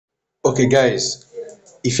Okay guys,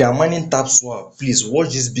 if you are mining tapswap, please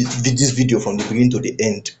watch this video from the beginning to the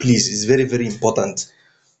end. Please, it's very very important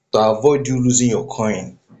to avoid you losing your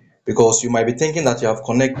coin, because you might be thinking that you have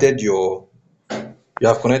connected your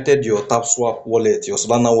tapswap wallet, your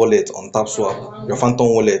Solana wallet on tapswap, your phantom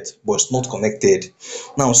wallet, but it's not connected.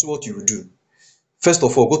 Now see what you will do. First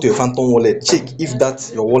of all, go to your phantom wallet, check if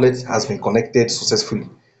that your wallet has been connected successfully.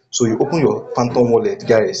 So you open your phantom wallet.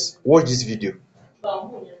 Guys, watch this video.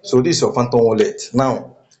 So this is your phantom wallet.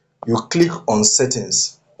 Now you click on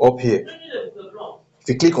settings up here. If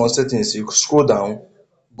you click on settings, you scroll down,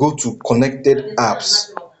 go to connected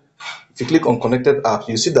apps. If you click on connected apps,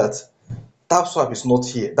 you see that tapswap is not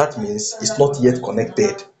here. That means it's not yet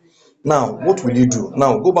connected. Now what will you do?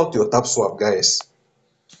 Now go back to your tapswap, guys.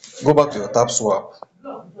 Go back to your tapswap.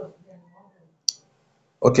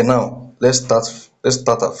 Okay, now let's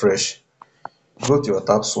start afresh. Go to your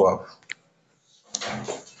tapswap.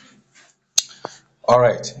 All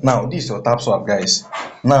right, now this is your tapswap, guys.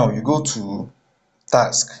 Now you go to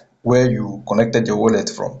task where you connected your wallet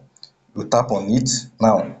from. You tap on it.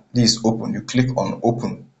 Now this is open. You click on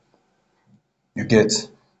open. You get,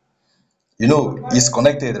 it's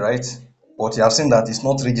connected, right? But you have seen that it's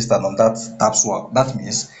not registered on that tapswap. That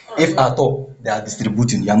means if at all they are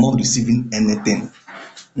distributing, you are not receiving anything.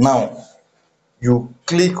 Now you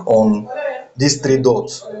click on these three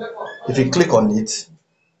dots. If you click on it,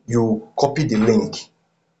 you copy the link.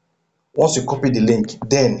 Once you copy the link,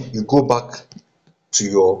 then you go back to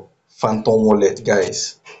your phantom wallet,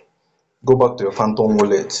 guys. Go back to your phantom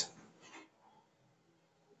wallet.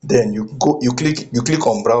 Then you click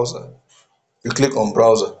on browser. You click on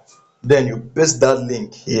browser. Then you paste that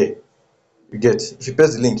link here. You get, if you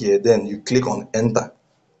paste the link here, then you click on enter.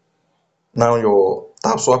 Now your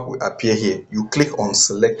tapswap will appear here. You click on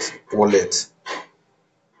select wallet.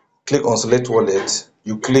 Click on select wallet.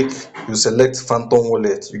 You select phantom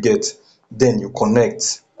wallet. You get, then you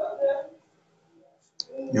connect.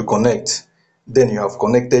 Then you have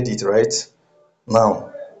connected it, right?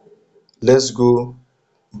 Now let's go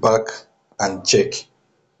back and check.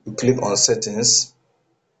 You click on settings,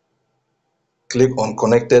 click on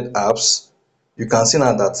connected apps. You can see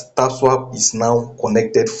now that tapswap is now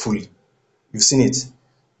connected fully. You've seen it.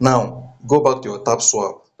 Now go back to your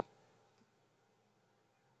tapswap.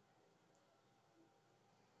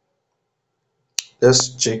 Let's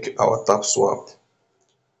check our tapswap.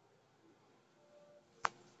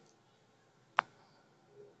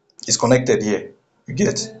 It's connected here. You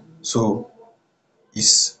get, so you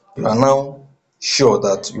are now sure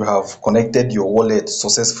that you have connected your wallet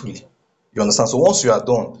successfully. You understand? So once you are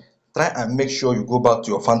done, try and make sure you go back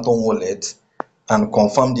to your phantom wallet and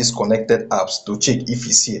confirm these connected apps to check if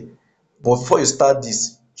it's here. But before you start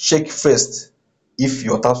this, check first if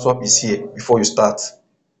your tapswap is here before you start.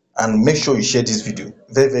 And make sure you share this video.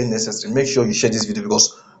 Very very necessary. Make sure you share this video,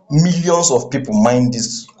 because millions of people mine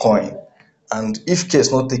this coin, and if care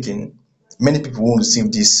is not taken, many people won't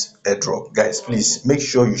receive this airdrop. Guys, please make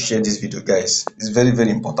sure you share this video, guys. It's very very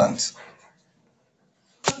important.